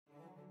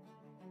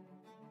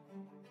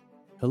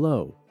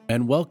Hello,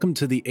 and welcome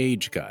to the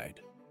Age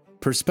Guide,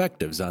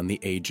 Perspectives on the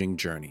Aging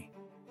Journey.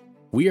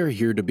 We are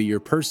here to be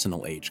your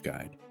personal age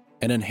guide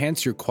and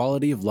enhance your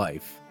quality of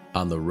life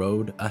on the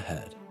road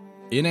ahead.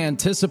 In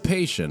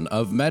anticipation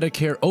of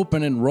Medicare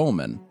open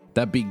enrollment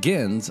that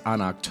begins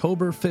on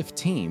October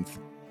 15th,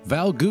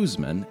 Val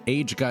Guzman,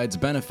 Age Guide's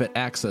benefit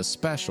access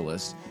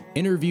specialist,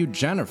 interviewed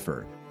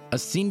Jennifer, a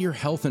senior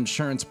health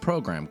insurance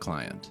program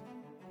client.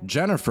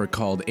 Jennifer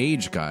called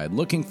Age Guide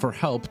looking for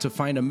help to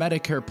find a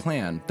Medicare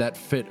plan that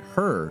fit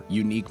her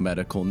unique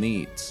medical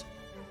needs.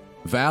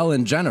 Val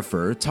and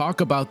Jennifer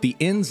talk about the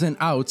ins and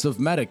outs of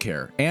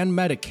Medicare and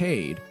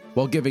Medicaid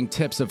while giving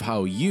tips of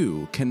how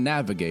you can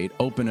navigate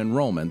open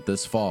enrollment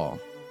this fall.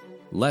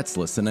 Let's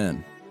listen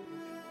in.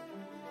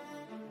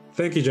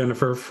 Thank you,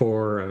 Jennifer,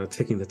 for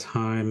taking the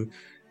time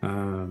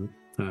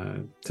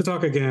to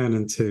talk again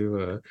and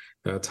to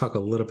talk a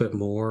little bit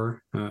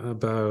more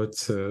about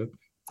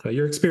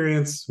your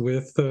experience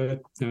with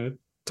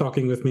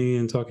talking with me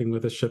and talking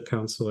with a SHIP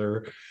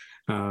counselor.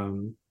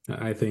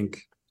 I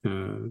think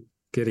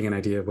getting an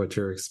idea of what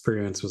your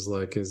experience was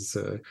like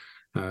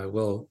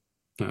will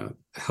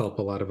help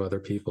a lot of other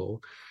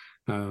people.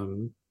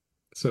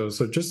 So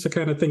just to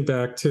kind of think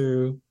back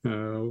to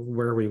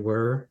where we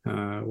were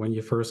when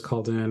you first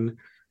called in,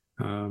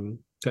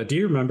 do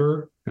you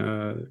remember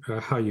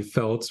how you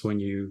felt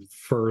when you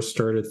first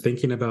started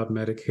thinking about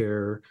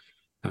Medicare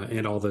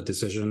and all the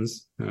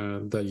decisions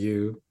that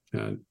you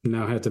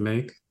now had to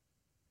make?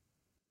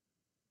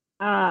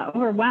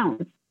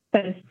 Overwhelmed,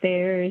 because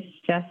there's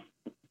just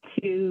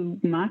too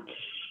much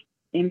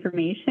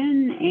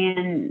information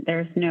and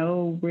there's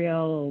no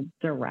real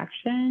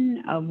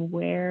direction of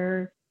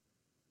where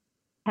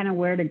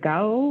to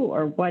go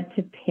or what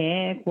to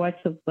pick, what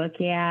to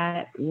look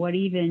at, what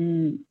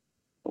even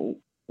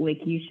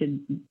you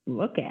should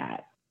look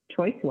at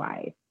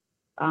choice-wise,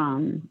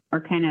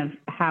 or kind of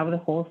how the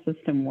whole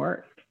system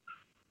works.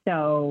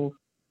 So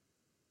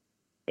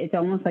it's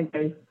almost like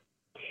there's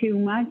too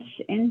much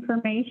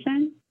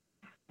information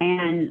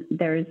and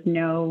there's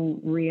no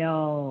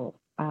real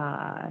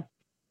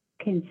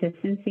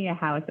consistency of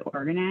how it's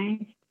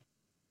organized.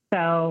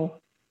 So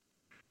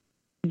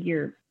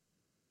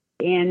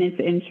it's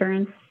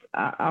insurance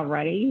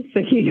already,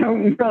 so you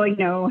don't really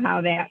know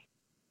how that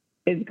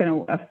is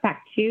going to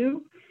affect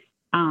you,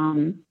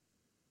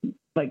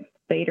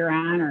 later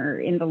on or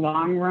in the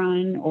long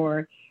run,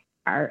 or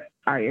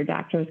are your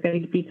doctors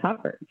going to be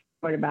covered?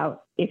 What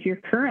about if you're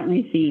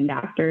currently seeing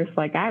doctors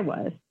like I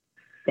was?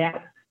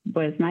 That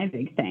was my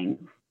big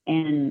thing,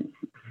 and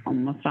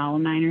almost all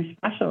of mine are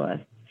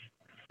specialists.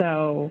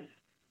 So,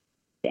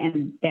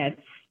 and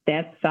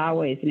that's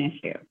always an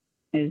issue,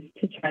 is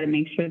to try to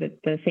make sure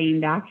that the same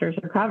doctors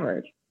are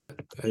covered.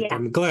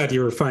 I'm glad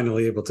you were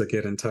finally able to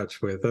get in touch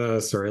with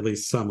us, or at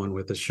least someone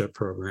with the SHIP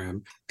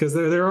program, because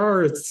there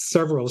are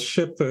several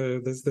SHIP,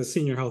 the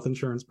Senior Health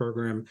Insurance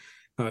Program.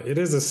 It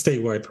is a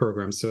statewide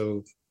program,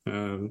 so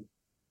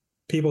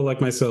people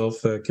like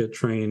myself that get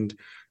trained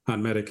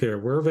on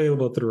Medicare, we're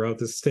available throughout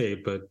the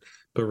state. But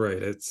right,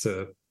 it's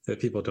that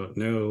people don't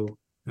know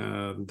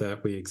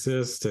that we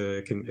exist.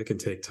 It can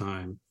take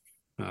time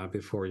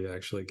before you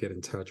actually get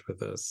in touch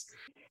with us.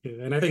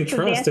 And I think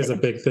trust is a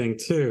big thing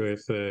too.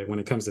 If when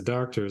it comes to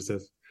doctors,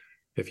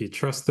 if you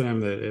trust them,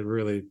 that it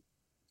really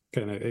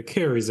it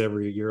carries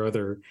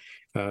the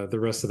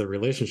rest of the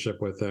relationship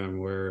with them,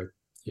 where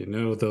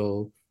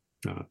they'll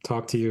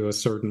talk to you a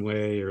certain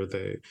way, or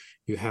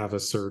you have a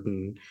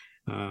certain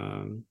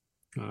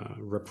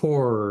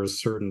rapport or a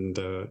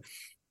certain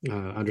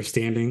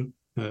understanding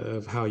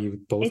of how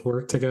you both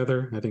work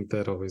together. I think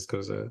that always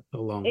goes a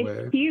long way.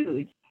 It's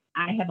huge.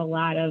 I have a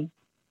lot of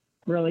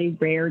really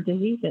rare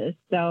diseases.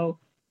 So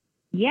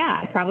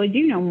yeah, I probably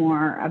do know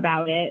more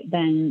about it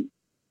than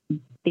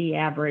the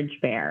average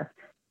bear.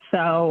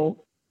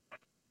 So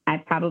I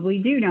probably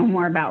do know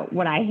more about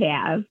what I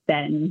have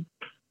than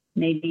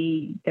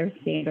maybe their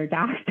standard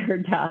doctor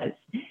does.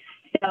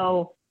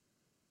 So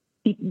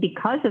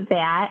because of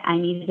that, I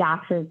need a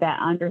doctor that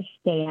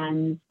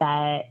understands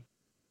that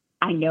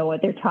I know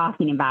what they're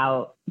talking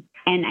about.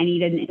 And I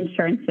need an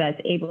insurance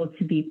that's able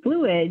to be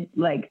fluid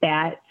like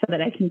that, so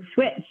that I can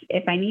switch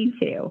if I need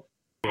to.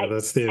 Yeah,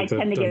 that's the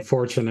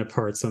unfortunate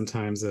part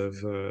sometimes of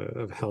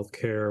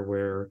healthcare,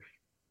 where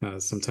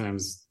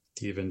sometimes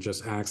even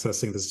just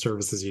accessing the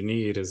services you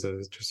need is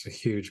just a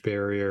huge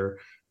barrier,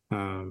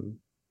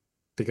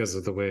 because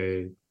of the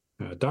way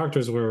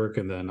doctors work,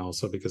 and then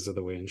also because of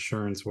the way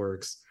insurance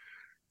works.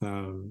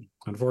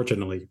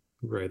 Unfortunately,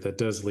 right, that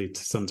does lead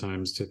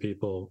sometimes to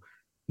people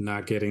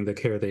not getting the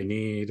care they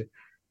need,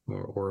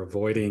 or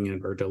avoiding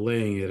it or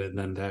delaying it, and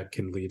then that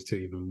can lead to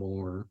even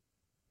more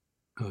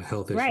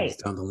health issues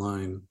down the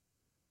line.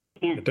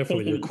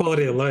 Definitely, your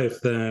quality of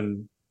life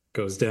then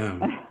goes down.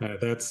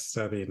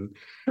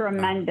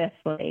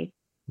 Tremendously.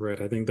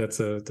 Right. I think that's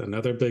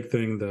another big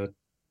thing that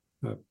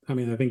I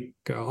think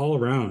all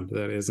around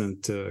that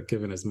isn't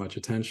given as much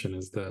attention,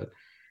 is that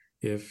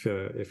if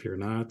you're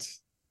not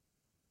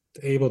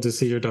able to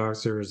see your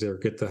doctors or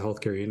get the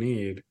healthcare you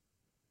need,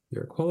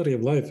 your quality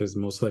of life is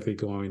most likely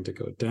going to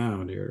go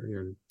down.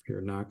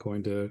 You're not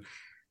going to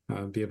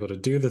be able to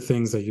do the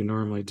things that you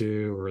normally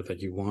do or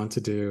that you want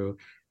to do,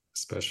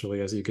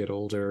 especially as you get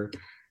older.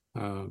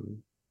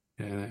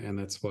 And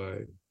that's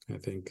why I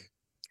think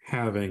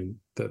having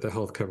the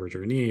health coverage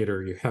you need,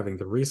 or you having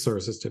the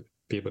resources to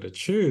be able to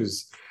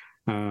choose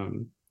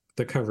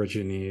the coverage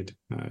you need,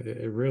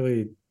 it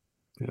really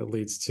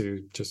leads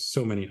to just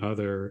so many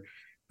other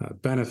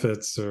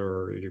benefits,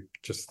 or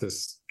just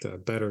this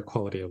better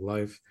quality of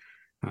life.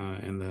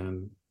 And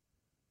then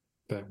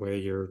that way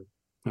you're,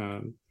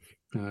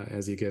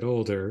 as you get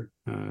older,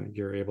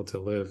 you're able to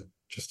live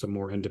just a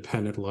more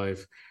independent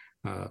life,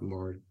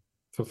 more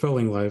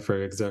fulfilling life,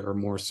 or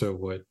more so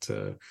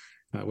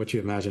what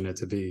you imagine it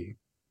to be.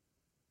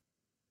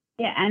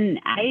 Yeah, and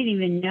I didn't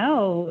even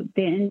know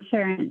the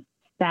insurance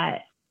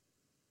that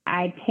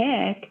I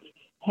picked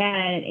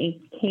had a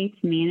case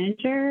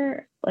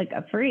manager, like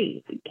a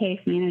free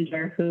case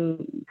manager,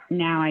 who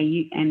now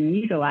I am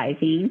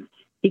utilizing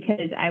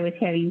because I was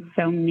having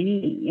so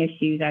many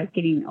issues. I was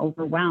getting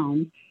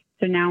overwhelmed.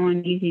 So now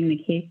I'm using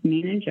the case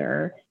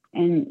manager,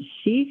 and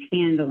she's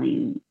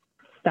handling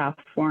stuff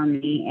for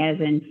me, as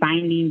in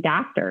finding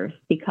doctors,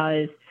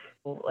 because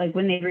like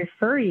when they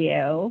refer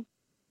you,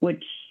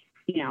 which,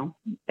 you know,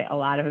 a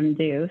lot of them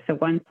do. So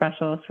one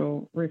specialist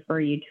will refer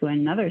you to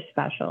another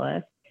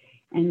specialist.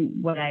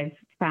 And what I've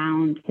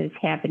found is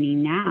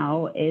happening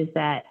now is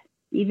that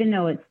even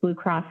though it's Blue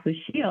Cross Blue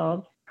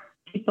Shield,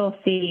 people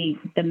see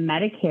the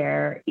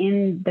Medicare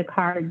in the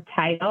card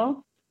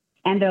title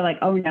and they're like,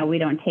 oh no, we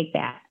don't take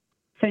that.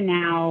 So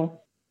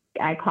now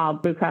I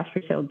called Blue Cross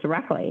Blue Shield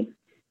directly,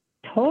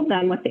 told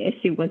them what the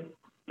issue was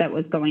that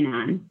was going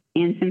on.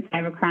 And since I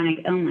have a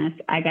chronic illness,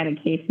 I got a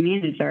case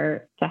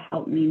manager to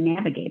help me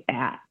navigate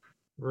that.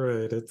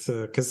 Right. It's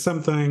because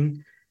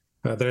something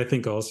that I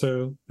think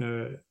also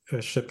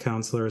SHIP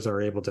counselors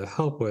are able to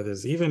help with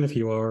is, even if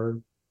you are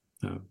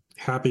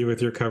happy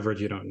with your coverage,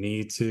 you don't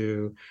need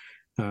to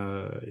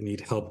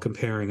need help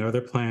comparing other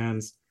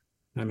plans.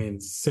 I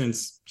mean,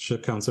 since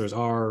SHIP counselors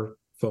are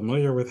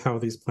familiar with how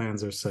these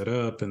plans are set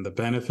up and the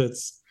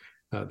benefits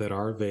that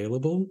are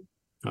available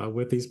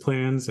with these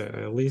plans,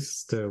 at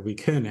least we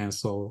can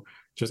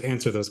just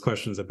answer those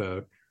questions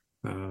about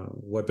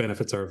what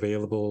benefits are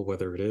available,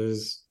 whether it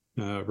is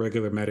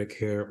regular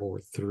Medicare or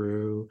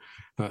through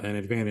an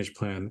Advantage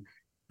plan.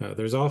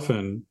 There's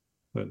often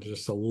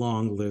just a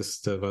long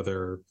list of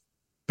other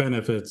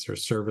benefits or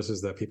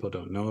services that people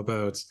don't know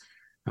about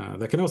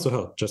that can also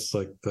help, just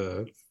like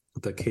the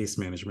case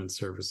management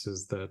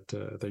services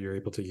that you're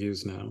able to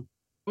use now.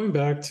 Going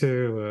back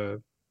to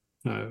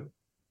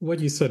what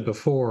you said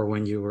before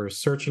when you were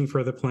searching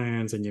for the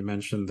plans, and you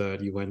mentioned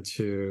that you went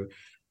to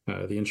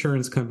the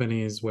insurance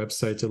company's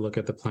website to look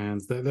at the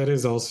plans. That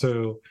is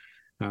also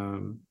a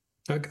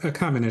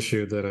common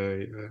issue that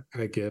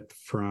I get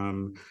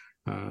from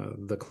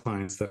the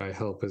clients that I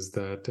help, is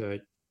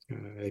that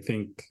I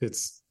think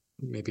it's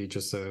maybe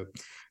just a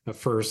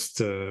first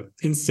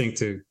instinct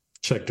to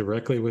check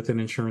directly with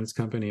an insurance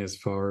company as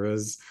far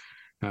as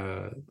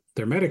their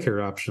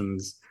Medicare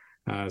options.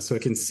 So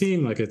it can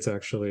seem like it's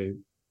actually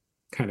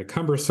kind of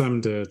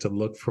cumbersome to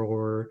look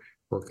for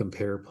or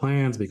compare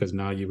plans, because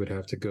now you would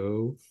have to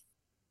go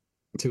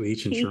to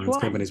each insurance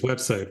company's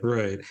website,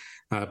 right?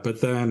 But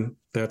then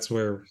that's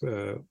where,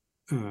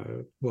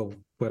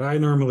 what I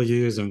normally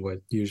use and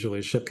what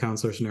usually SHIP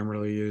counselors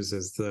normally use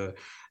is the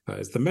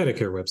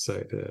Medicare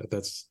website.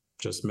 That's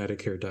just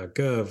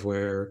Medicare.gov,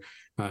 where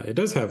it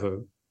does have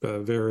a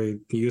very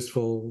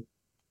useful,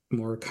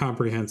 more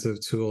comprehensive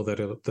tool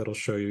that'll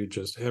show you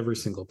just every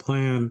single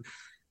plan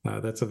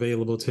that's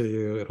available to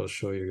you. It'll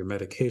show you your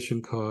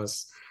medication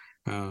costs.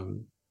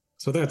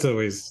 So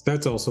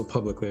that's also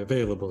publicly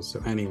available, so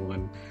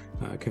anyone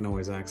can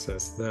always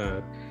access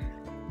that.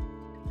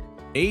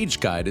 Age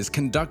Guide is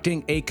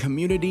conducting a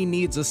community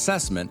needs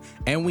assessment,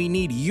 and we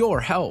need your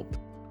help.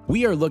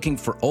 We are looking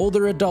for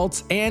older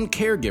adults and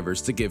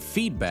caregivers to give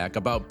feedback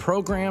about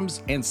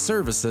programs and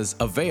services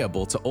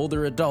available to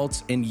older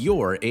adults in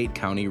your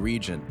 8-county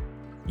region.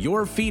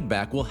 Your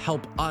feedback will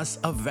help us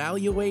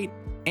evaluate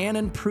and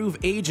improve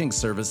aging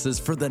services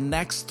for the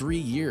next 3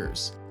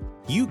 years.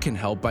 You can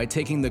help by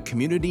taking the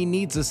Community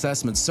Needs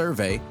Assessment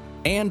Survey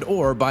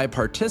and/or by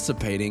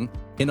participating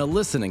in a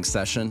listening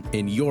session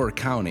in your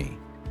county.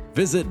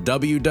 Visit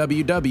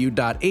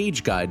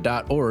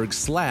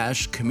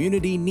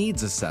www.ageguide.org/community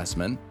needs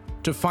assessment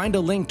to find a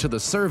link to the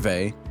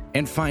survey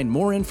and find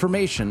more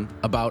information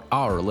about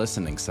our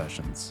listening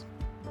sessions.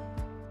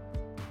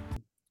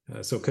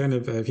 So kind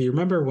of, if you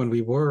remember when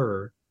we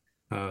were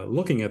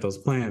looking at those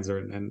plans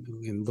and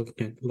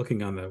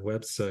looking on that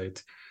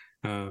website,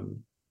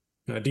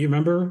 do you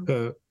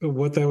remember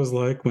what that was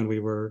like when we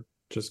were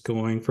just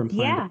going from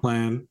plan to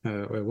plan?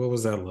 What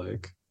was that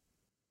like?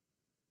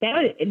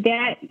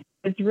 That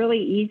was really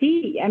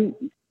easy.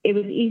 It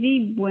was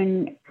easy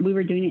when we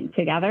were doing it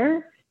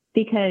together,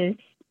 because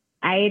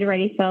I had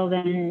already filled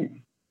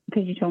in,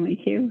 because you told me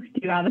to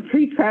do all the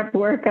pre-prep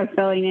work of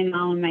filling in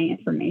all of my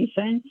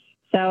information.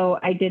 So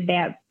I did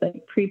that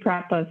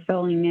pre-prep of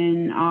filling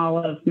in all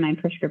of my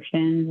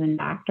prescriptions and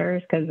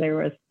doctors because there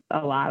was a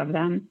lot of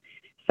them.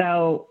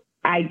 So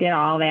I did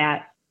all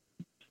that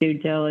due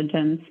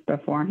diligence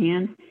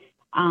beforehand.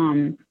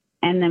 And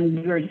then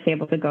we were just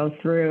able to go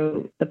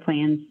through the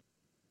plans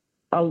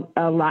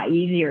a lot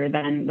easier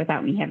than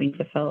without me having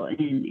to fill in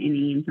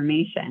any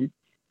information.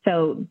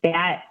 So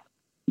that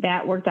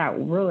worked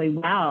out really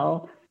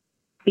well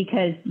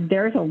because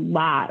there's a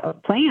lot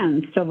of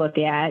plans to look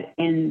at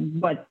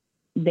and what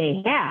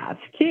they have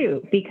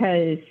too,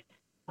 because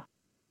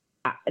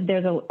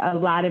there's a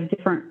lot of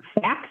different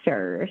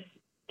factors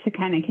to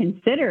kind of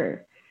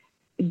consider.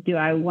 Do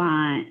I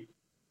want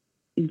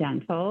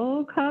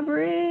dental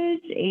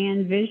coverage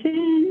and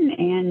vision?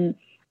 And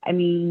I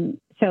mean,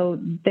 so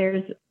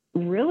there's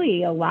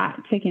really a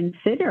lot to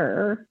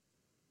consider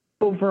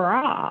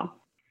overall.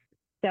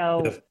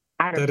 So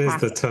that is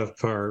the tough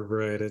part,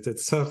 right?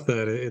 It's tough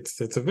that it's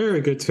a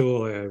very good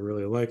tool. I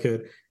really like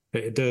it.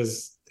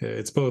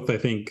 It's both, I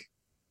think,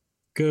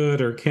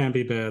 good or can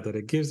be bad, that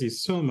it gives you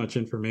so much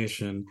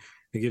information.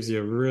 It gives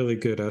you a really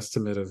good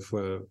estimate of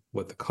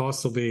what the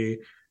cost will be.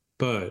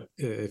 But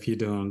if you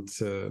don't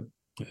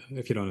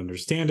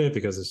understand it,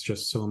 because it's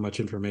just so much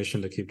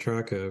information to keep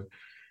track of,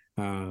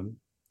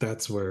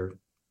 that's where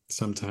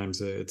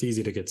sometimes it's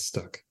easy to get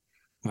stuck.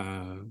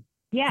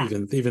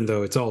 Even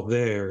though it's all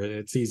there,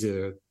 it's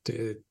easy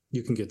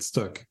you can get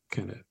stuck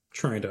kind of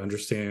trying to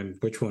understand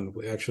which one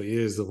actually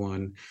is the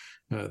one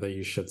that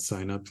you should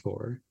sign up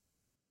for.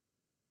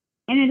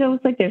 And it's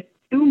almost like there's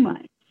too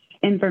much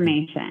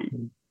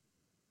information.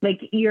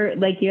 You're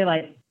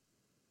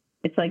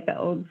it's like the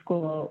old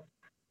school.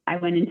 I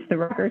went into the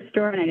record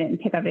store and I didn't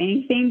pick up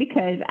anything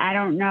because I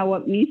don't know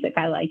what music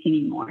I like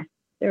anymore.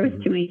 There was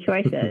too many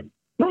choices.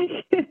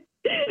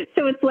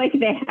 So it's like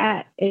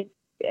that.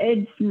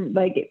 It's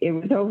like it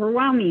was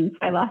overwhelming.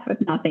 I left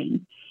with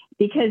nothing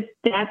because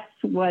that's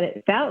what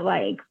it felt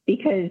like.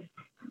 Because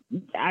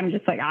I'm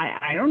just like,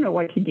 I don't know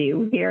what to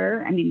do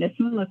here. I mean, this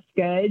one looks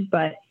good,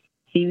 but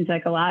seems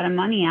like a lot of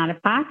money out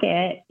of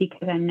pocket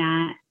because I'm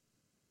not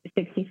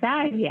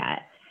 65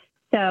 yet.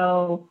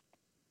 So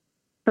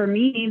for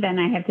me, then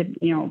I have to,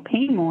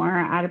 pay more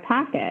out of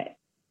pocket.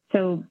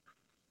 So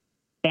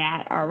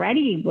that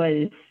already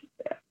was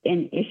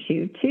an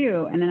issue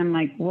too. And then I'm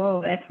like,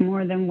 whoa, that's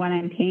more than what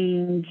I'm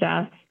paying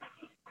just,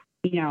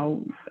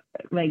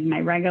 like my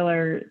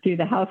regular through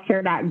the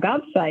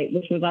healthcare.gov site,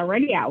 which was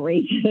already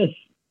outrageous.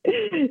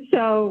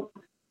 So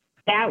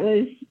that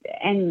was,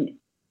 and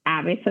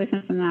obviously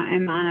since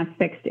I'm on a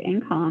fixed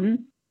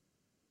income,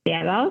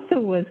 that also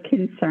was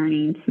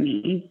concerning to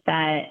me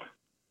that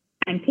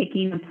I'm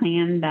picking a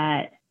plan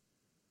that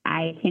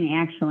I can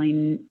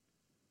actually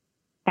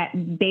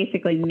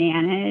basically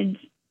manage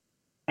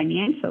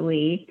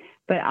financially,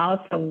 but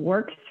also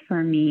works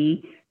for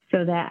me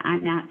so that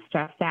I'm not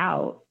stressed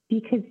out,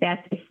 because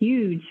that's a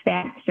huge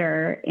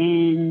factor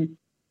in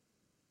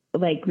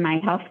like my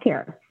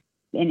healthcare.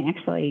 And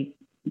actually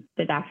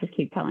the doctors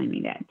keep telling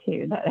me that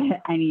too,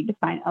 that I need to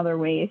find other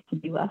ways to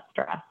be less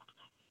stressed.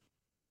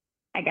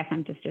 I guess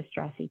I'm just a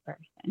stressy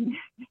person.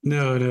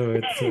 No,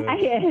 it's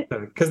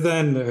because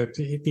then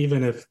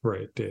even if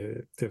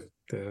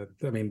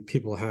I mean,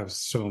 people have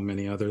so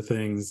many other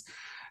things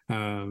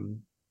to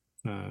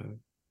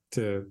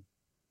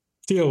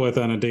deal with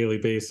on a daily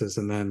basis,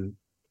 and then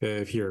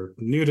if you're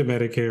new to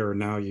Medicare or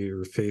now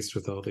you're faced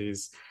with all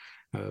these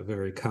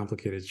very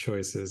complicated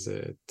choices,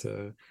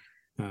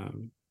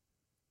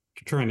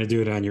 trying to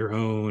do it on your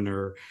own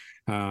or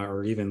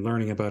even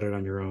learning about it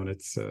on your own,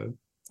 it's a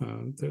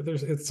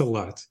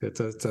lot. I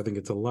think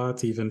it's a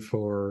lot even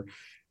for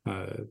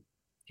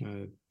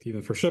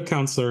SHIP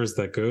counselors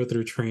that go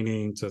through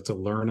training to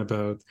learn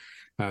about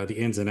the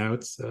ins and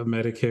outs of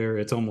Medicare.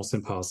 It's almost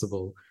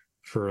impossible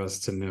for us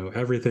to know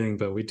everything,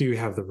 but we do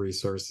have the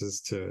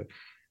resources to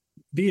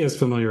be as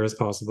familiar as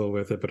possible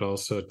with it, but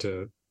also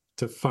to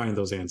find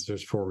those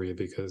answers for you,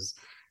 because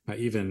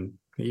even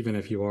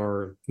if you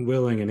are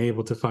willing and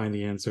able to find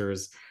the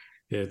answers,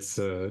 it's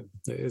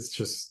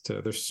just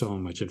there's so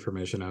much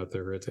information out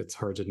there. It's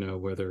hard to know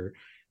whether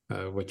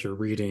what you're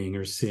reading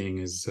or seeing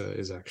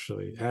is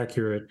actually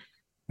accurate,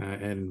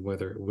 and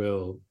whether it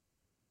will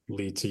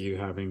lead to you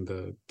having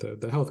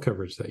the health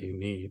coverage that you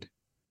need.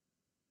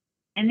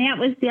 And that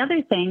was the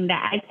other thing,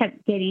 that I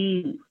kept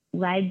getting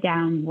led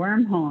down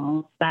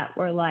wormholes that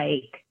were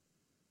like,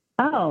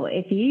 oh,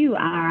 if you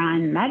are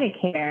on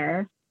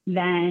Medicare,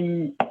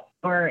 then,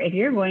 or if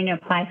you're going to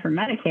apply for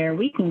Medicare,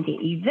 we can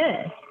get you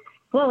this.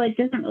 Well, it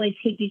doesn't really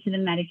take you to the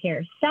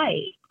Medicare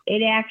site.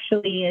 It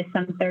actually is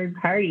some third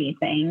party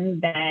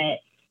thing that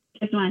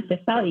just wants to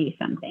sell you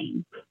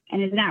something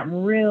and is not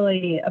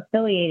really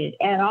affiliated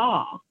at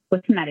all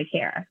with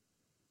Medicare.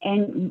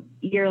 And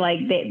you're like,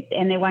 they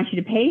want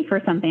you to pay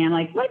for something. I'm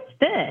like, what's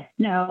this?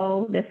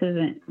 No, this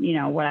isn't,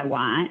 what I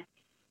want.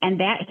 And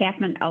that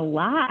happened a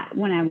lot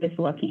when I was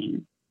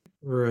looking.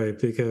 Right,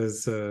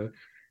 because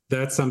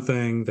that's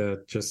something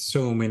that just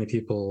so many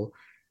people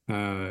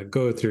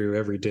go through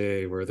every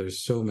day, where there's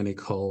so many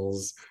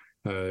calls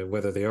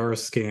whether they are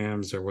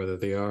scams or whether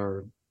they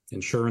are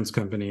insurance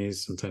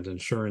companies, sometimes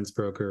insurance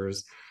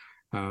brokers,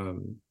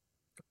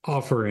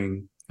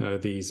 offering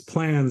these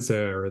plans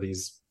or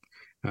these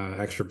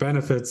extra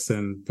benefits.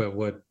 But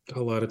what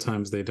a lot of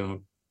times they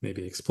don't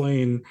maybe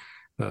explain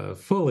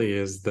fully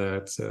is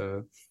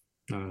that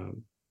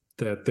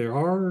there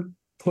are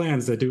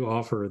plans that do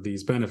offer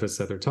these benefits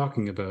that they're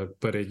talking about,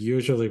 but it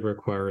usually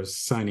requires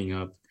signing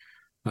up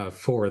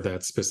for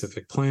that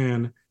specific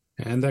plan,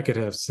 and that could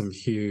have some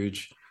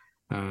huge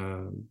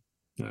or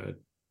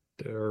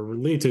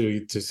lead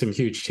to some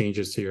huge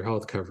changes to your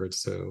health coverage.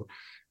 So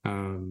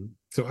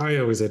I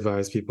always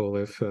advise people,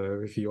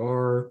 if you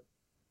are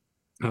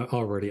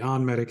already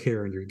on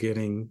Medicare and you're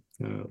getting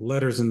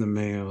letters in the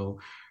mail,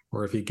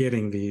 or if you're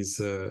getting these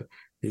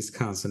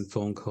constant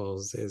phone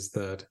calls, is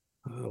that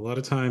a lot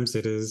of times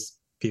it is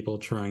people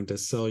trying to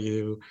sell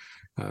you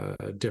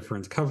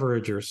different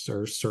coverage or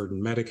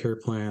certain Medicare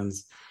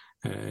plans,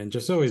 and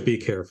just always be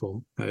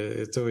careful.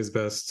 It's always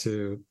best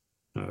to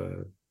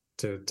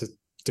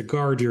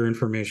guard your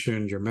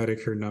information, your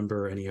Medicare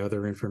number, any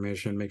other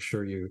information. Make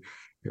sure you're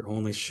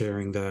only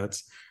sharing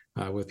that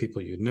with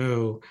people you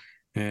know.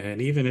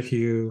 And even if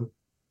you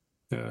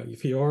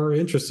are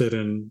interested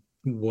in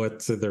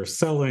what they're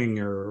selling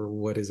or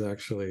what is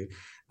actually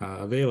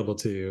available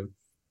to you,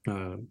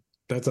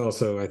 that's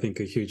also, I think,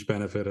 a huge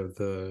benefit of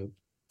the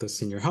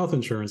senior health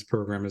insurance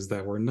program, is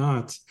that we're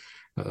not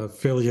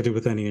affiliated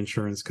with any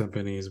insurance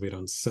companies. We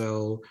don't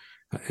sell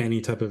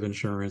any type of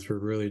insurance. We're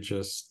really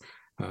just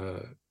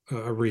a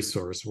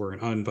resource. We're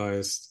an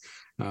unbiased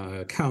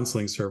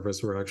counseling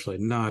service. We're actually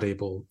not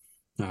able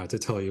to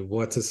tell you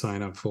what to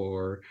sign up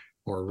for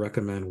or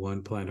recommend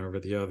one plan over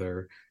the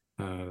other.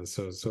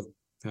 So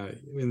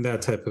in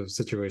that type of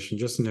situation,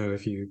 just know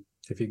if you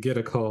get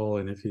a call,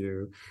 and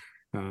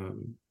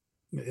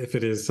if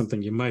it is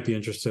something you might be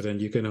interested in,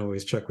 you can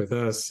always check with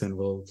us, and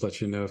we'll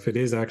let you know if it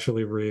is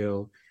actually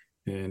real.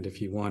 And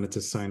if you wanted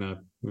to sign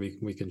up,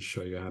 we can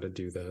show you how to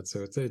do that.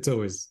 So it's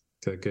always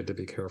good to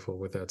be careful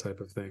with that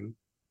type of thing.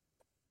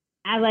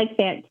 I like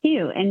that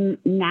too. And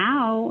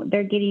now they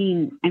are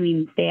getting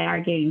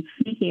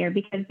sneakier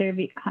because they're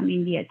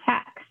coming via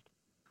text.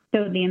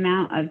 So the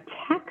amount of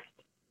text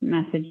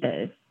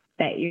messages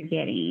that you're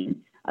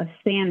getting of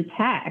spam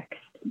text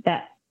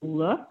that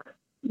look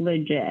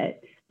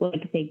legit,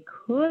 like they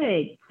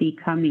could be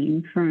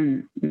coming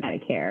from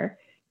Medicare,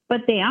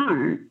 but they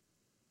aren't,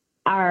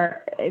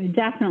 are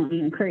definitely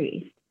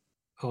increased.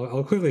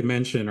 I'll quickly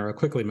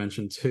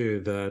mention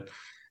too that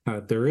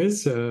there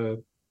is a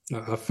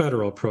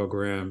federal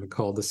program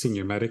called the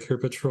Senior Medicare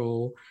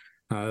Patrol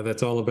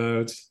that's all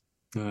about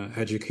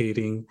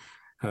educating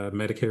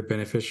Medicare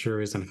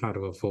beneficiaries on how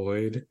to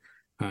avoid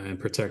and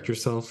protect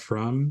yourself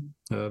from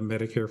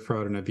Medicare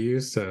fraud and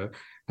abuse.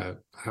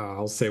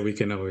 I'll say we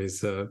can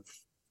always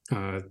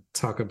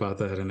talk about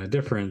that in a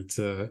different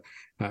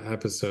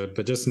episode,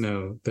 but just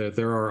know that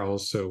there are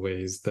also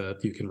ways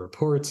that you can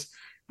report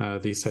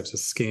these types of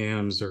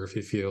scams, or if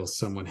you feel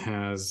someone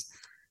has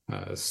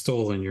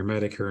stolen your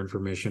Medicare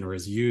information or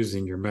is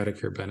using your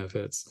Medicare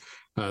benefits,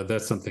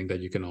 that's something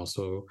that you can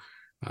also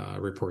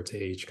report to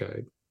Age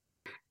Guide.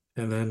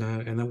 And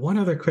then one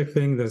other quick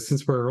thing, that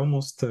since we're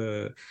almost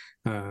headed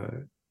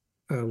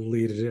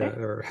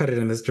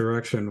in this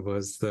direction,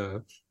 was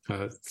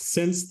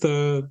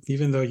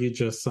even though you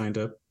just signed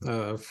up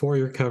for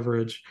your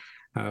coverage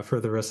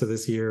for the rest of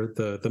this year,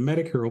 the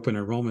Medicare open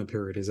enrollment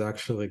period is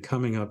actually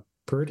coming up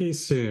pretty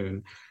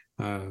soon.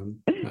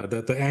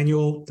 The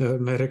annual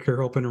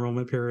Medicare open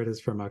enrollment period is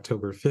from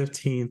October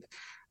 15th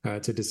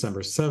to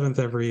December 7th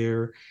every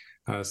year.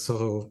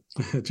 So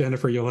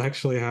Jennifer, you'll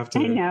actually have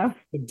to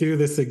do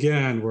this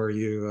again, where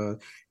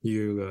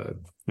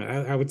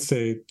I would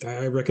say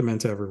I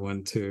recommend to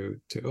everyone to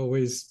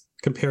always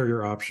compare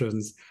your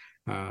options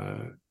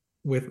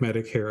with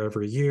Medicare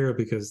every year,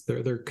 because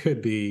there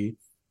could be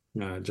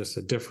just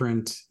a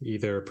different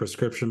either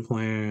prescription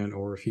plan,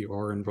 or if you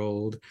are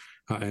enrolled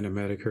in a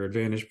Medicare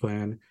Advantage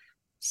plan,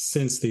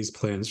 since these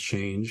plans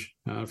change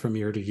from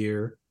year to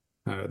year,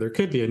 there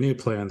could be a new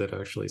plan that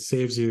actually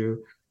saves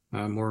you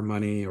more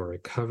money, or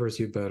it covers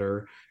you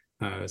better.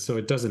 So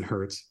it doesn't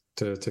hurt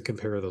to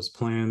compare those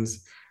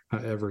plans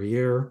every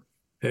year.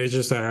 It's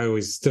just, I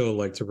always still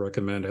like to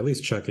recommend at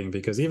least checking,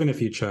 because even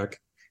if you check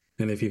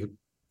and if you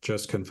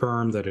just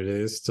confirm that it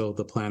is still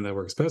the plan that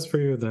works best for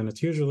you, then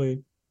it's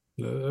usually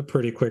a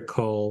pretty quick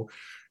call.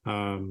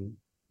 And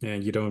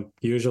you don't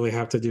usually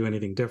have to do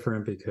anything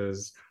different,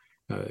 because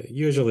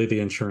usually the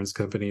insurance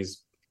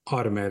companies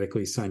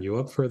automatically sign you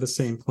up for the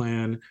same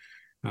plan.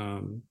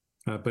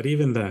 But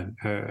even then,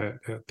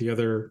 the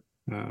other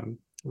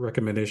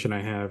recommendation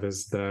I have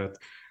is that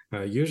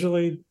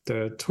usually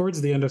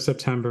towards the end of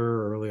September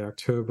or early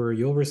October,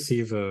 you'll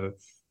receive a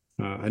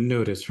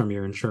notice from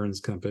your insurance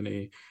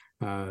company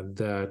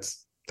that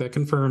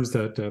confirms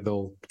that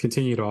they'll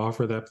continue to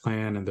offer that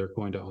plan, and they're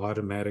going to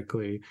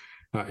automatically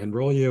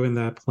enroll you in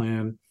that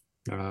plan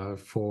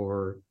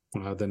for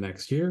the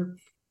next year.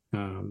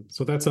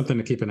 So that's something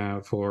to keep an eye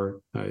out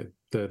for.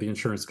 The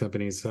insurance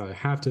companies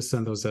have to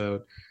send those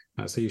out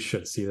So you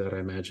should see that, I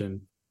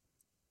imagine,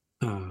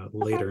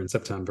 later in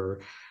September.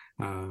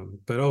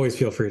 But always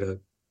feel free to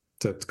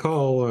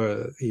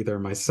call either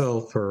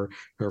myself or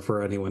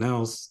for anyone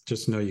else.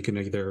 Just know you can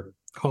either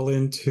call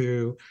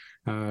into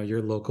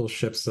your local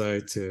SHIP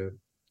site to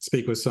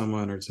speak with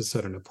someone or to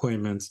set an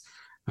appointment.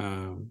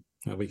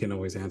 We can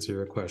always answer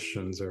your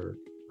questions or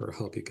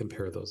help you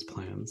compare those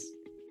plans.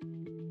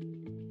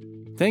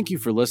 Thank you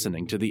for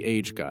listening to The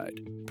Age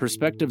Guide,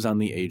 Perspectives on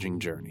the Aging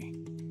Journey.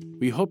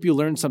 We hope you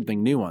learned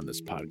something new on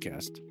this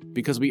podcast,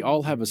 because we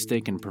all have a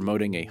stake in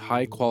promoting a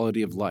high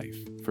quality of life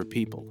for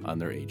people on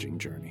their aging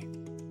journey.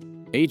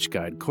 Age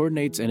Guide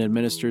coordinates and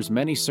administers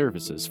many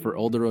services for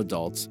older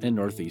adults in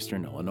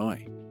northeastern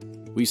Illinois.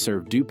 We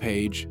serve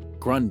DuPage,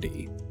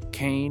 Grundy,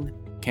 Kane,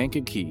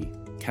 Kankakee,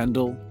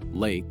 Kendall,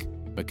 Lake,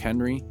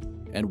 McHenry,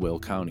 and Will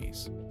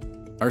counties.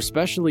 Our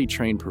specially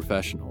trained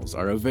professionals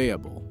are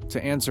available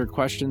to answer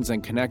questions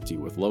and connect you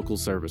with local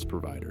service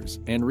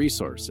providers and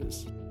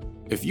resources.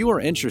 If you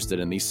are interested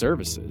in these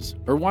services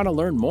or want to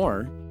learn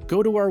more,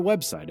 go to our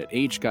website at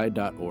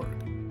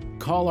ageguide.org.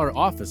 Call our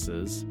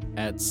offices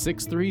at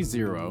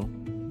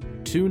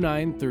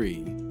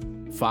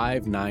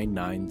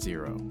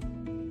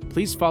 630-293-5990.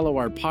 Please follow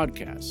our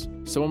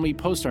podcast so when we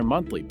post our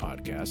monthly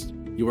podcast,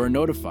 you are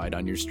notified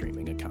on your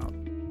streaming account.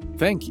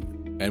 Thank you,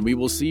 and we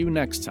will see you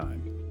next time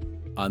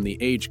on The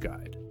Age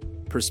Guide,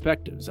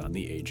 Perspectives on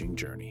the Aging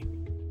Journey.